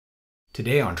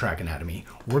Today on Track Anatomy,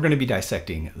 we're going to be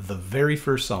dissecting the very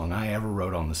first song I ever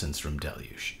wrote on the Synthstrom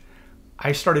Deluge.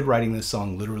 I started writing this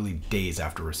song literally days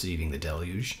after receiving the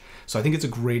Deluge, so I think it's a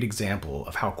great example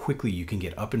of how quickly you can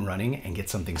get up and running and get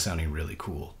something sounding really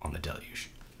cool on the Deluge.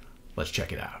 Let's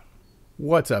check it out.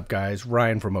 What's up, guys?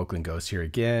 Ryan from Oakland Ghost here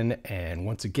again, and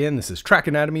once again, this is Track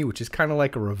Anatomy, which is kind of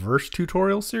like a reverse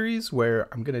tutorial series where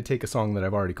I'm going to take a song that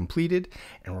I've already completed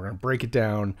and we're going to break it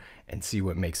down and see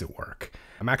what makes it work.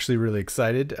 I'm actually really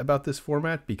excited about this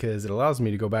format because it allows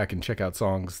me to go back and check out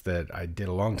songs that I did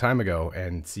a long time ago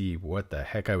and see what the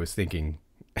heck I was thinking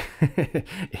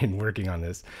in working on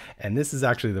this. And this is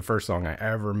actually the first song I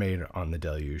ever made on the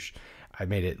Deluge. I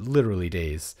made it literally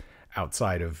days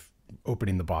outside of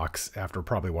opening the box after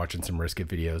probably watching some Riskit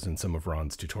videos and some of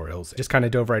Ron's tutorials. Just kind of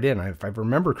dove right in. If I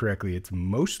remember correctly, it's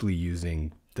mostly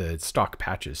using the stock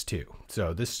patches too.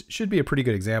 So this should be a pretty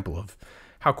good example of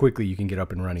how quickly you can get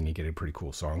up and running and get a pretty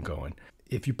cool song going.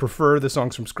 If you prefer the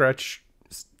songs from scratch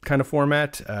kind of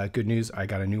format, good news, I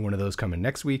got a new one of those coming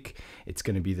next week. It's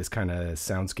going to be this kind of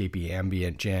soundscapey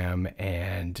ambient jam,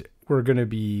 and we're going to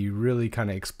be really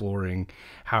kind of exploring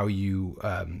how you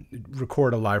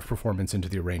record a live performance into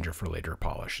the arranger for later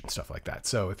polish and stuff like that.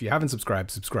 So if you haven't subscribed,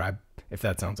 subscribe if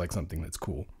that sounds like something that's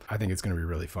cool. I think it's going to be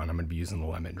really fun. I'm going to be using the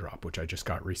lemon drop, which I just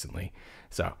got recently.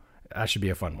 So that should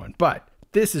be a fun one. But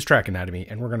this is Track Anatomy,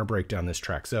 and we're going to break down this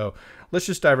track. So let's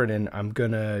just dive right in. I'm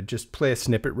going to just play a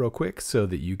snippet real quick so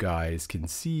that you guys can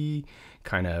see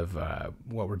kind of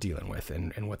what we're dealing with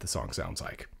and what the song sounds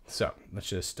like. So let's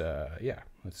just,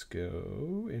 let's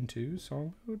go into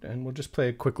song mode, and we'll just play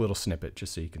a quick little snippet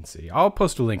just so you can see. I'll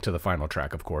post a link to the final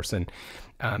track, of course, and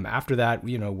after that,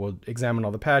 we'll examine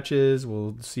all the patches,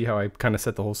 we'll see how I kind of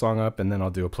set the whole song up, and then I'll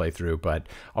do a playthrough, but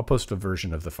I'll post a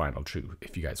version of the final too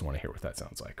if you guys want to hear what that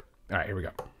sounds like. All right, here we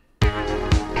go.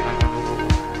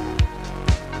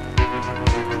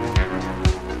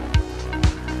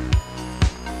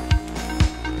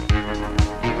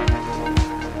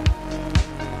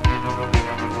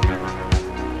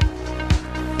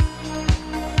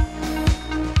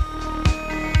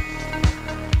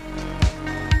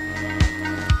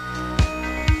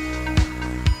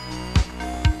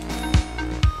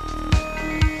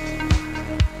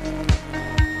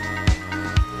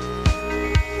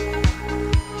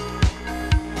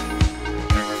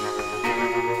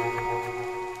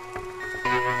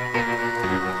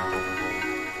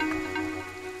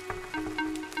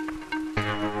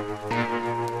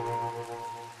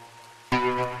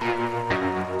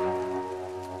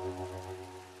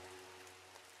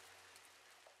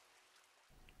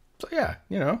 So yeah,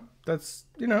 that's,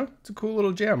 it's a cool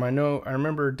little jam. I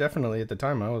remember definitely at the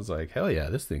time I was like, hell yeah,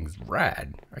 this thing's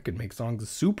rad. I could make songs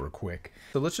super quick.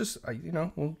 So let's just,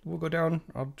 we'll go down.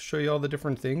 I'll show you all the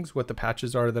different things, what the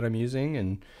patches are that I'm using,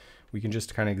 and we can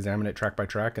just kind of examine it track by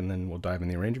track, and then we'll dive in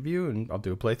the arranger view and I'll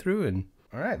do a playthrough. And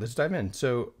all right, let's dive in.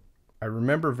 So I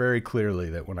remember very clearly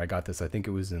that when I got this, I think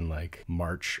it was in like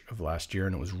March of last year,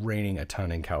 and it was raining a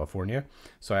ton in California.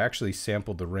 So I actually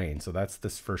sampled the rain. So that's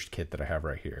this first kit that I have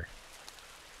right here.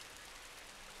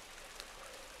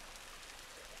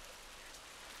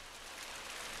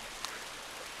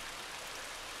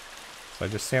 So I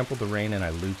just sampled the rain and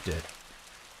I looped it.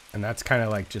 And that's kind of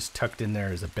like just tucked in there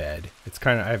as a bed. It's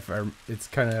kind of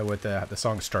what the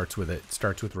song starts with. It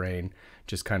starts with rain,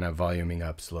 just kind of voluming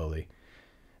up slowly.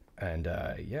 And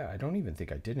yeah, I don't even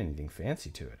think I did anything fancy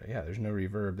to it. Yeah, there's no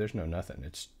reverb, there's no nothing.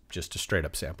 It's just a straight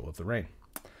up sample of the rain.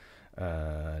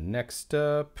 Next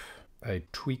up, I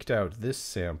tweaked out this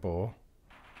sample.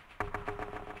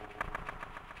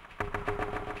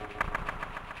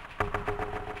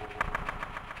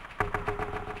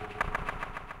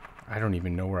 I don't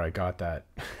even know where I got that,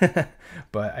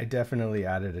 but I definitely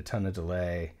added a ton of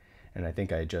delay, and I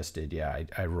think I adjusted,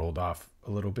 I rolled off a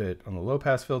little bit on the low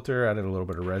pass filter, added a little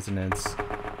bit of resonance,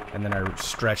 and then I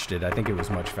stretched it. I think it was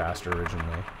much faster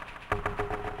originally.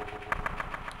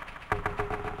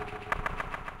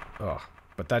 Oh,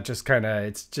 but that just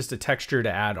it's just a texture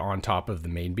to add on top of the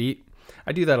main beat.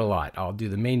 I do that a lot. I'll do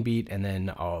the main beat and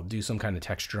then I'll do some kind of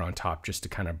texture on top just to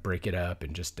kind of break it up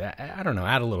and just, I don't know,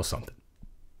 add a little something.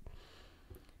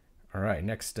 All right,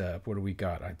 next up, what do we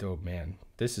got? Oh man,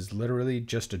 this is literally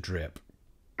just a drip.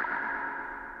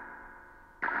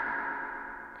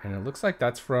 And it looks like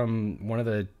that's from one of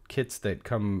the kits that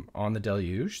come on the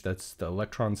Deluge. That's the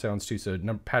Electron Sounds 2, so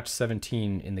patch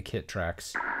 17 in the kit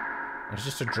tracks. And it's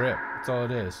just a drip, that's all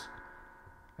it is.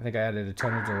 I think I added a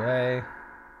ton of delay,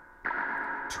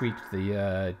 tweaked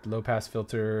the low pass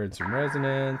filter and some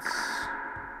resonance.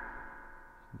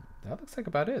 That looks like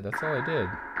about it, that's all I did.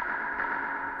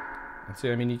 And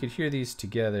so, I mean, you could hear these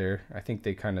together. I think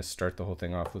they kind of start the whole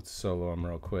thing off. Let's solo them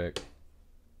real quick.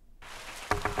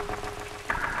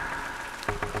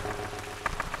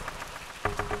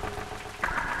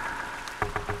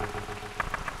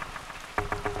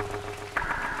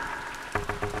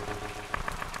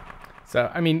 So,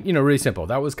 I mean, you know, really simple.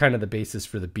 That was kind of the basis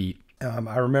for the beat.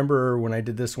 I remember when I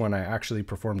did this one, I actually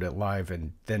performed it live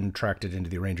and then tracked it into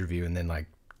the arranger view and then like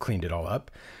cleaned it all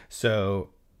up.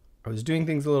 So I was doing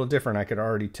things a little different. I could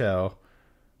already tell.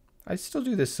 I still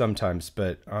do this sometimes,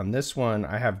 but on this one,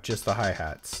 I have just the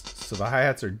hi-hats. So the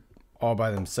hi-hats are all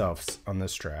by themselves on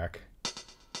this track.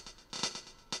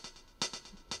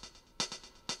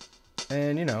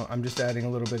 And, you know, I'm just adding a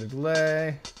little bit of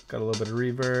delay, got a little bit of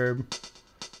reverb,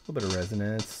 a little bit of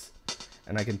resonance,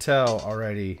 and I can tell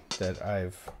already that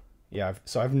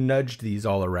I've nudged these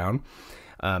all around.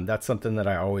 That's something that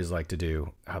I always like to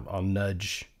do. I'll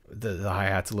nudge the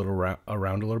hi-hats a little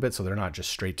around a little bit so they're not just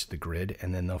straight to the grid,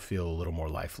 and then they'll feel a little more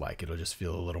lifelike. It'll just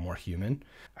feel a little more human.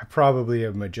 I probably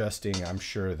am adjusting, I'm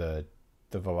sure, the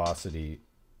velocity.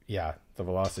 Yeah, the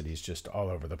velocity is just all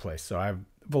over the place. So I have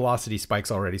velocity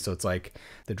spikes already, so it's like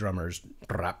the drummer's,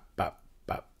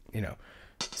 you know,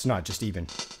 it's not just even.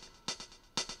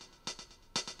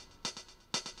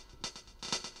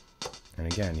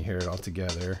 And again, you hear it all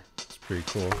together. It's pretty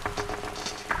cool.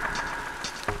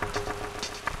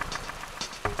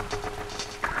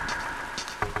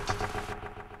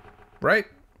 Right?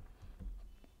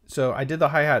 So I did the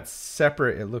hi-hats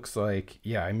separate. It looks like,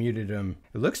 yeah, I muted them.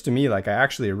 It looks to me like I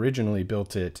actually originally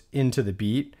built it into the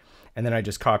beat, and then I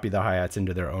just copied the hi-hats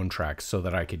into their own tracks so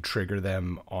that I could trigger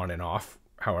them on and off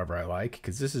however I like,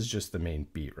 because this is just the main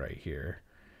beat right here.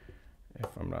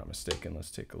 If I'm not mistaken, let's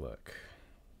take a look.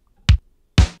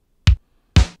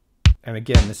 And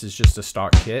again, this is just a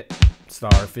stock kit. It's the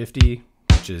R50,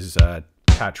 which is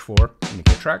patch 4 in the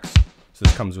kit tracks. So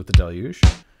this comes with the Deluge.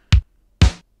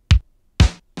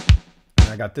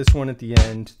 I got this one at the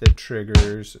end that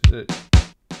triggers. Is it?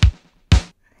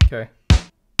 Okay.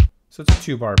 So it's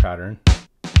a 2-bar pattern.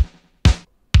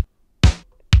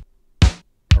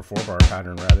 Or 4-bar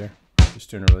pattern, rather.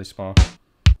 Just doing it really small.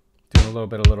 Doing a little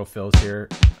bit of little fills here.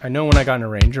 I know when I got in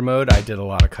arranger mode, I did a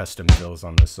lot of custom fills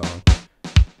on this song.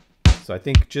 So I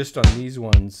think just on these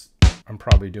ones, I'm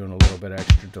probably doing a little bit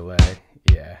extra delay.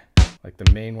 Yeah. Like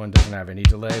the main one doesn't have any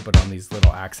delay, but on these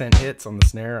little accent hits on the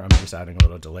snare, I'm just adding a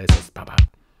little delay, so it's pop.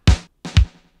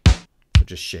 It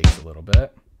just shakes a little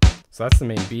bit. So that's the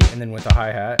main beat, and then with the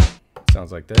hi-hat, it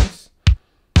sounds like this.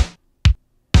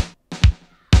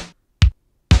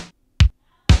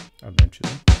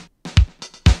 Eventually.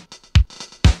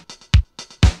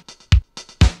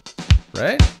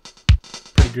 Right?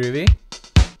 Pretty groovy.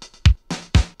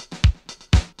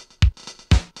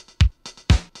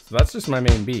 So that's just my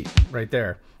main beat right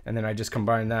there. And then I just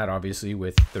combine that obviously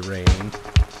with the rain and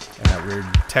that weird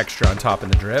texture on top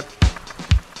and the drip.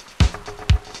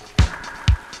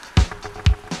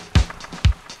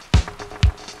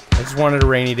 I just wanted a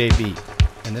rainy day beat,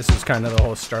 and this was kind of the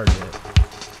whole start of it.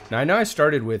 Now I know I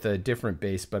started with a different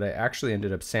bass, but I actually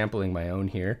ended up sampling my own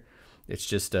here. It's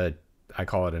just I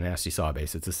call it a nasty saw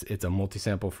bass. It's a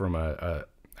multi-sample from I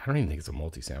don't even think it's a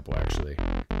multi-sample actually.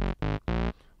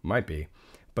 Might be.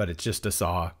 But it's just a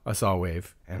saw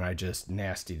wave, and I just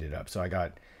nastied it up. So I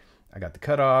got the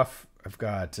cutoff. I've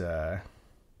got, I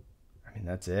mean,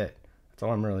 that's it. That's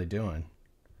all I'm really doing.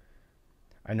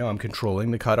 I know I'm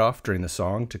controlling the cutoff during the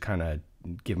song to kind of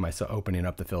give myself opening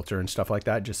up the filter and stuff like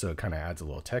that, just so it kind of adds a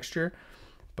little texture.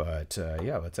 But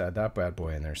yeah, let's add that bad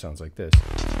boy in there. Sounds like this.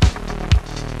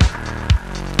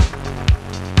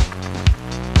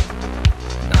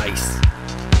 Nice.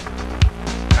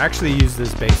 I actually use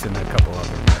this bass in a couple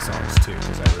other of my songs too,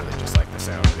 because I really just like the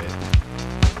sound of it.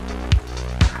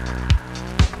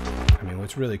 I mean,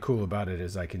 what's really cool about it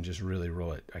is I can just really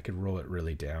roll it. I could roll it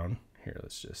really down. Here,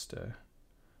 let's just...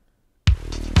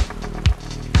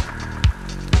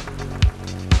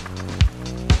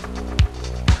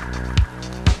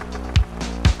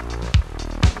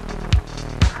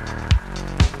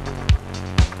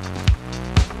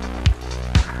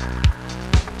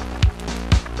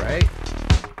 Right?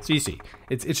 So you see,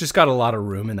 it's just got a lot of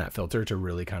room in that filter to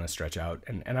really kind of stretch out.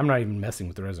 And I'm not even messing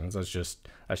with the resonance. That's just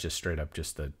straight up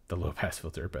just the low pass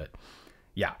filter. But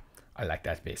yeah, I like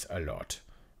that bass a lot.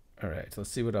 All right, so let's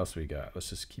see what else we got.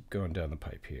 Let's just keep going down the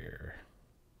pipe here.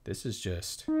 This is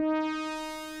just kind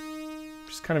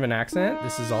of an accent.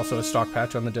 This is also a stock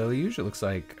patch on the Deluge. It looks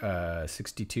like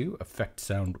 62 Effect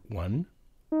Sound 1.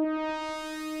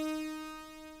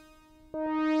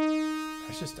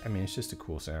 It's just a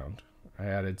cool sound.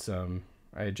 I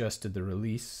adjusted the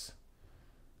release.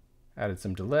 Added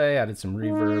some delay, added some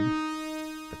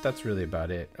reverb, but that's really about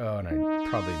it. Oh, and I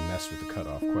probably messed with the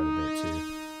cutoff quite a bit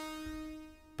too.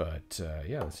 But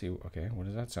yeah, let's see. Okay, what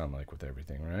does that sound like with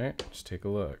everything, right? Just take a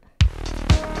look.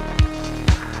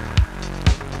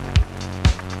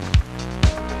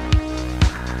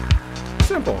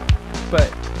 Simple,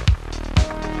 but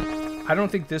I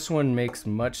don't think this one makes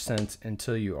much sense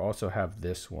until you also have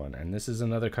this one. And this is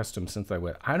another custom synth I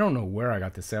went. I don't know where I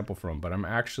got this sample from, but I'm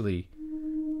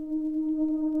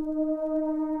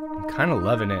kind of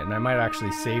loving it, and I might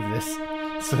actually save this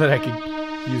so that I could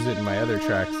use it in my other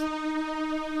tracks.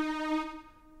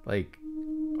 Like,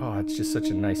 oh, it's just such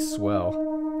a nice swell.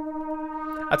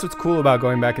 That's what's cool about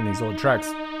going back in these old tracks.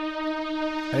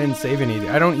 I didn't save any.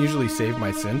 I don't usually save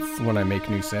my synths when I make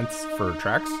new synths for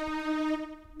tracks,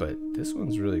 but this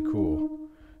one's really cool.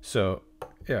 So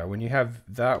yeah, when you have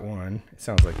that one, it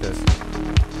sounds like this.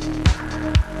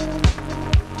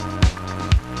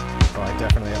 Oh, I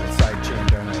definitely have it side chained,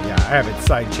 don't I? Yeah, I have it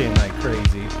side chained like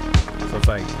crazy. So it's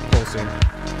like pulsing.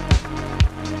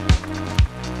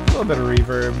 A little bit of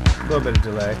reverb, a little bit of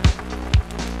delay.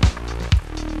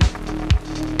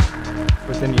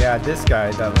 But then you add this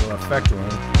guy, that little effect one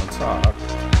on top.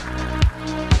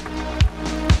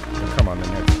 Oh, come on, the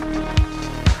next.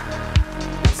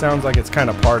 It sounds like it's kind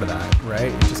of part of that,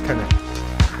 right? It just kind of.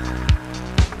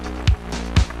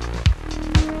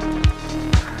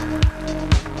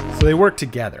 So they work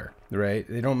together, right?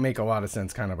 They don't make a lot of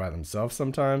sense kind of by themselves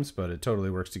sometimes, but it totally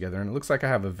works together. And it looks like I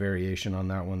have a variation on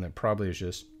that one that probably is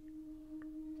just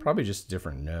a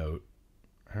different note.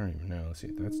 I don't even know. Let's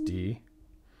see. That's D.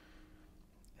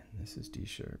 This is D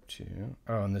sharp too.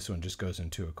 Oh, and this one just goes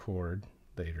into a chord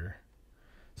later.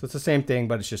 So it's the same thing,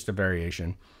 but it's just a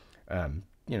variation. You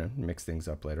know, mix things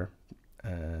up later.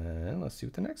 Let's see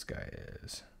what the next guy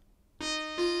is.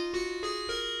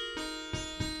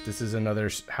 This is another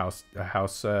house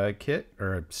kit,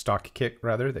 or a stock kit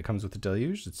rather, that comes with the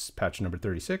Deluge. It's patch number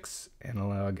 36,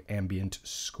 analog ambient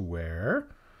square.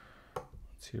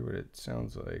 Let's hear what it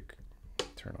sounds like.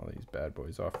 Turn all these bad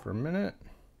boys off for a minute,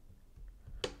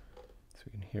 so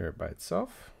we can hear it by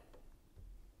itself.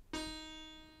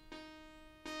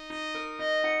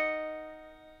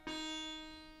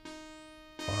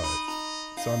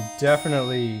 So I'm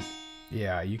definitely,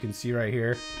 yeah, you can see right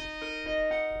here,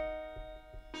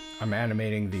 I'm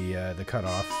animating the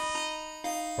cutoff,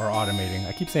 or automating.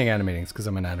 I keep saying animating because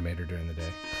I'm an animator during the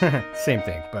day. Same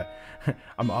thing, but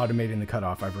I'm automating the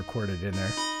cutoff. I've recorded in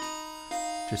there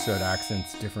just so it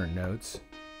accents different notes.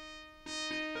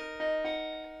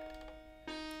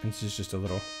 And this is just a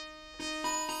little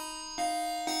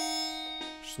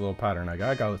pattern I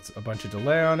got. Got a bunch of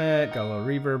delay on it, got a little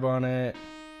reverb on it.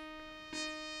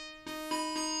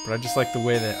 But I just like the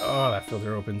way that, that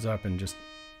filter opens up and just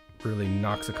really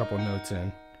knocks a couple notes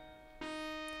in.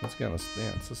 Let's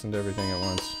listen to everything at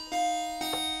once.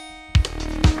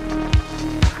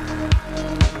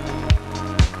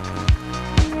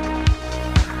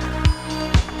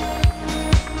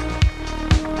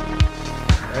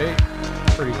 Right?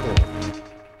 Pretty cool.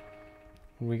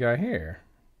 What do we got here?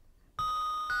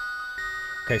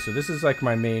 Okay, so this is like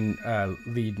my main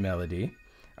lead melody.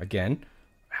 Again,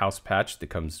 house patch that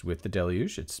comes with the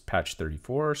Deluge. It's patch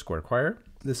 34, square choir.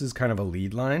 This is kind of a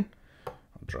lead line. I'll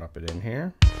drop it in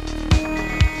here.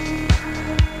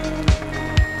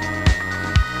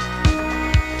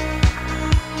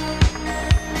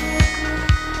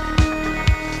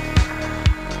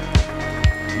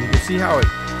 And you can see how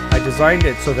I designed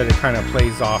it so that it kind of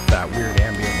plays off that weird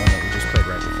ambient one that we just played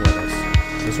right before this.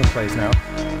 This one plays now.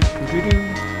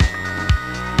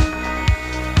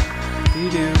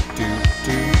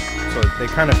 So they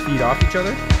kind of feed off each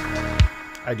other.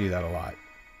 I do that a lot.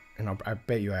 And I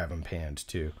bet you I have them panned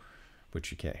too, which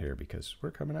you can't hear because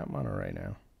we're coming out mono right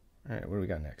now. All right, what do we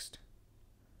got next?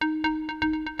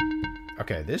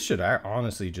 Okay, this should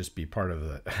honestly just be part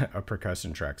of a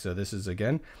percussion track. So this is,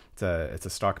 again, it's a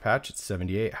stock patch. It's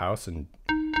 78 house, and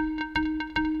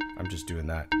I'm just doing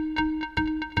that.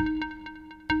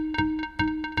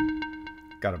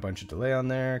 Got a bunch of delay on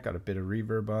there, got a bit of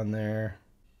reverb on there,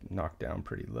 knocked down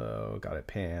pretty low, got it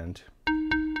panned.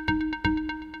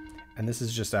 And this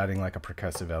is just adding like a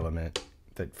percussive element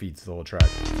that feeds the whole track.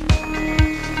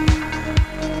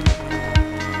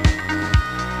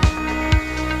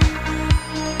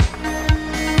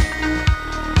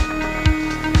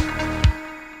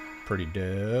 Pretty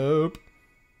dope.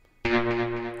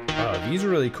 These are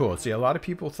really cool. See, a lot of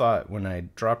people thought when I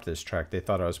dropped this track, they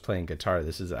thought I was playing guitar.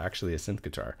 This is actually a synth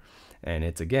guitar. And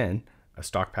it's, again, a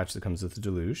stock patch that comes with the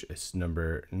Deluge. It's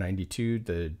number 92,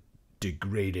 the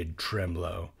Degraded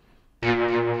Tremolo.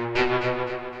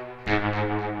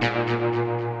 And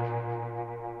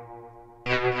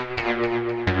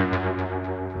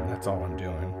that's all I'm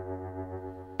doing.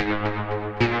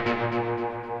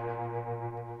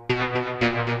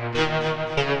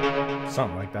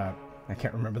 Something like that. I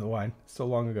can't remember the line. So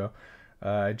long ago.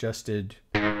 I adjusted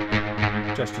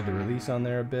the release on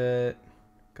there a bit.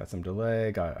 Got some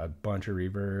delay. Got a bunch of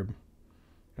reverb.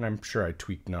 And I'm sure I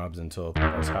tweaked knobs until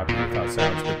I was happy with how it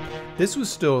sounds. But this was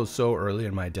still so early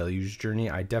in my Deluge journey.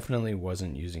 I definitely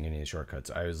wasn't using any of the shortcuts.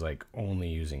 I was like only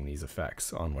using these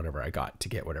effects on whatever I got to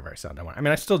get whatever sound I want. I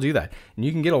mean, I still do that. And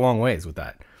you can get a long ways with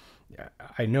that.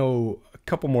 I know a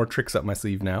couple more tricks up my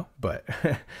sleeve now, but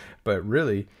but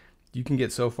really, you can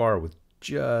get so far with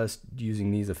just using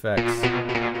these effects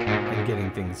and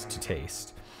getting things to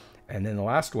taste. And then the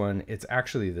last one, it's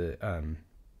actually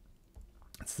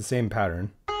it's the same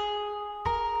pattern,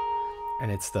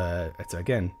 and it's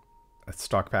again a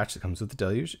stock patch that comes with the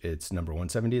Deluge. It's number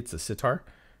 170. It's the sitar,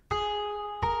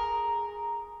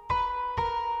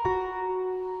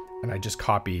 and I just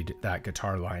copied that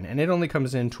guitar line, and it only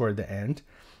comes in toward the end.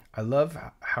 I love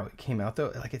how it came out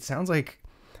though. Like, it sounds like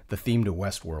the theme to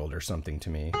Westworld or something to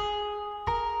me.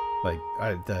 Like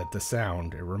the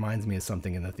sound, it reminds me of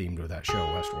something in the theme to that show,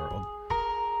 Westworld.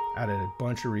 Added a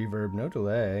bunch of reverb, no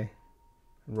delay.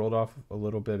 Rolled off a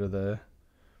little bit of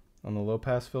on the low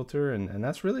pass filter, and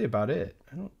that's really about it.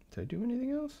 Did I do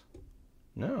anything else?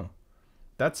 No.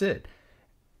 That's it.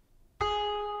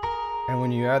 And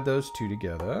when you add those two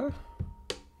together,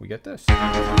 we get this.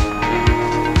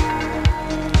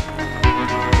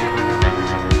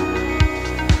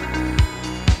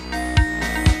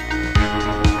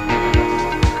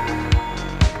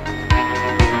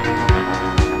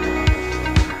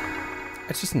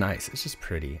 It's just nice. It's just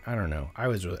pretty. I don't know. I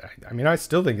mean, I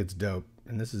still think it's dope.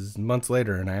 And this is months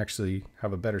later, and I actually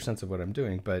have a better sense of what I'm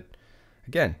doing. But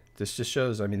again, this just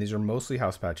shows, I mean, these are mostly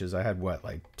house patches. I had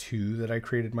like 2 that I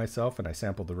created myself, and I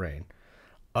sampled the rain.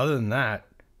 Other than that,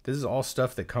 this is all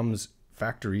stuff that comes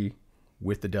factory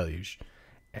with the Deluge.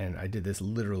 And I did this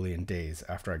literally in days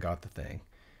after I got the thing.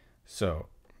 So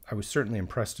I was certainly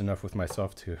impressed enough with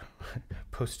myself to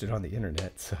post it on the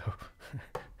internet. So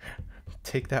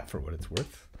take that for what it's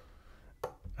worth.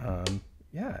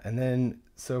 Yeah, and then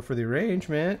so for the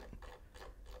arrangement,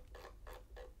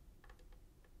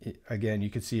 again, you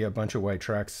can see a bunch of white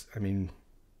tracks. I mean,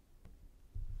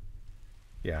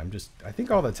 yeah, I think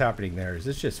all that's happening there is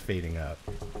it's just fading up.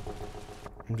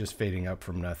 I'm just fading up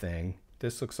from nothing.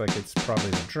 This looks like it's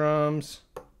probably the drums.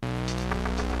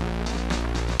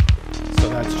 So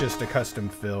that's just a custom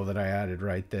fill that I added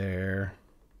right there.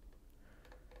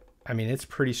 I mean, it's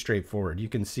pretty straightforward. You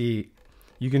can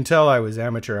tell I was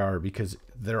amateur hour because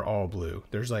they're all blue.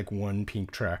 There's like one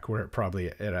pink track where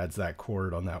it adds that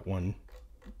chord on that one.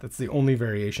 That's the only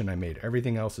variation I made.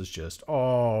 Everything else is just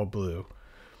all blue.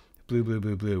 Blue, blue,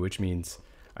 blue, blue, which means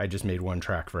I just made one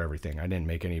track for everything. I didn't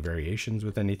make any variations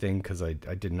with anything because I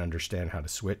didn't understand how to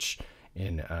switch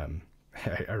in,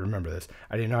 I remember this.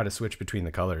 I didn't know how to switch between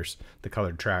the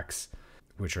colored tracks,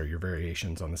 which are your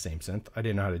variations on the same synth. I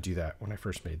didn't know how to do that when I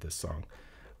first made this song.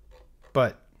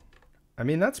 But I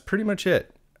mean, that's pretty much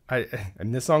it.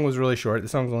 And this song was really short.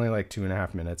 This song's only like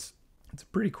 2.5 minutes. It's a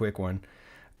pretty quick one.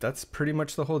 That's pretty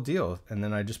much the whole deal. And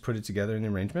then I just put it together in the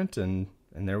arrangement, and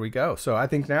there we go. So I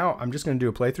think now I'm just going to do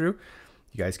a playthrough.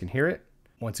 You guys can hear it.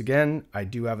 Once again, I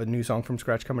do have a new song from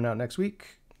scratch coming out next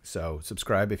week. So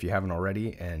subscribe if you haven't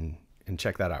already, and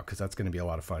check that out, because that's going to be a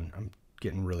lot of fun. I'm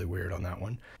getting really weird on that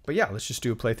one. But yeah, let's just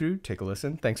do a playthrough. Take a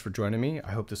listen. Thanks for joining me.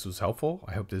 I hope this was helpful.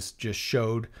 I hope this just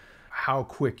showed how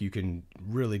quick you can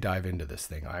really dive into this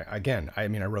thing. I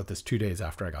mean, I wrote this 2 days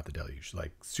after I got the Deluge,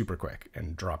 like super quick,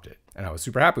 and dropped it. And I was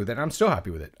super happy with it. And I'm still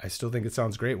happy with it. I still think it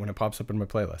sounds great when it pops up in my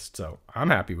playlist. So I'm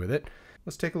happy with it.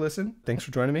 Let's take a listen. Thanks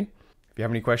for joining me. If you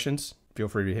have any questions, feel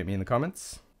free to hit me in the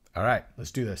comments. All right,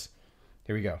 let's do this.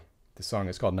 Here we go. This song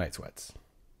is called Night Sweats.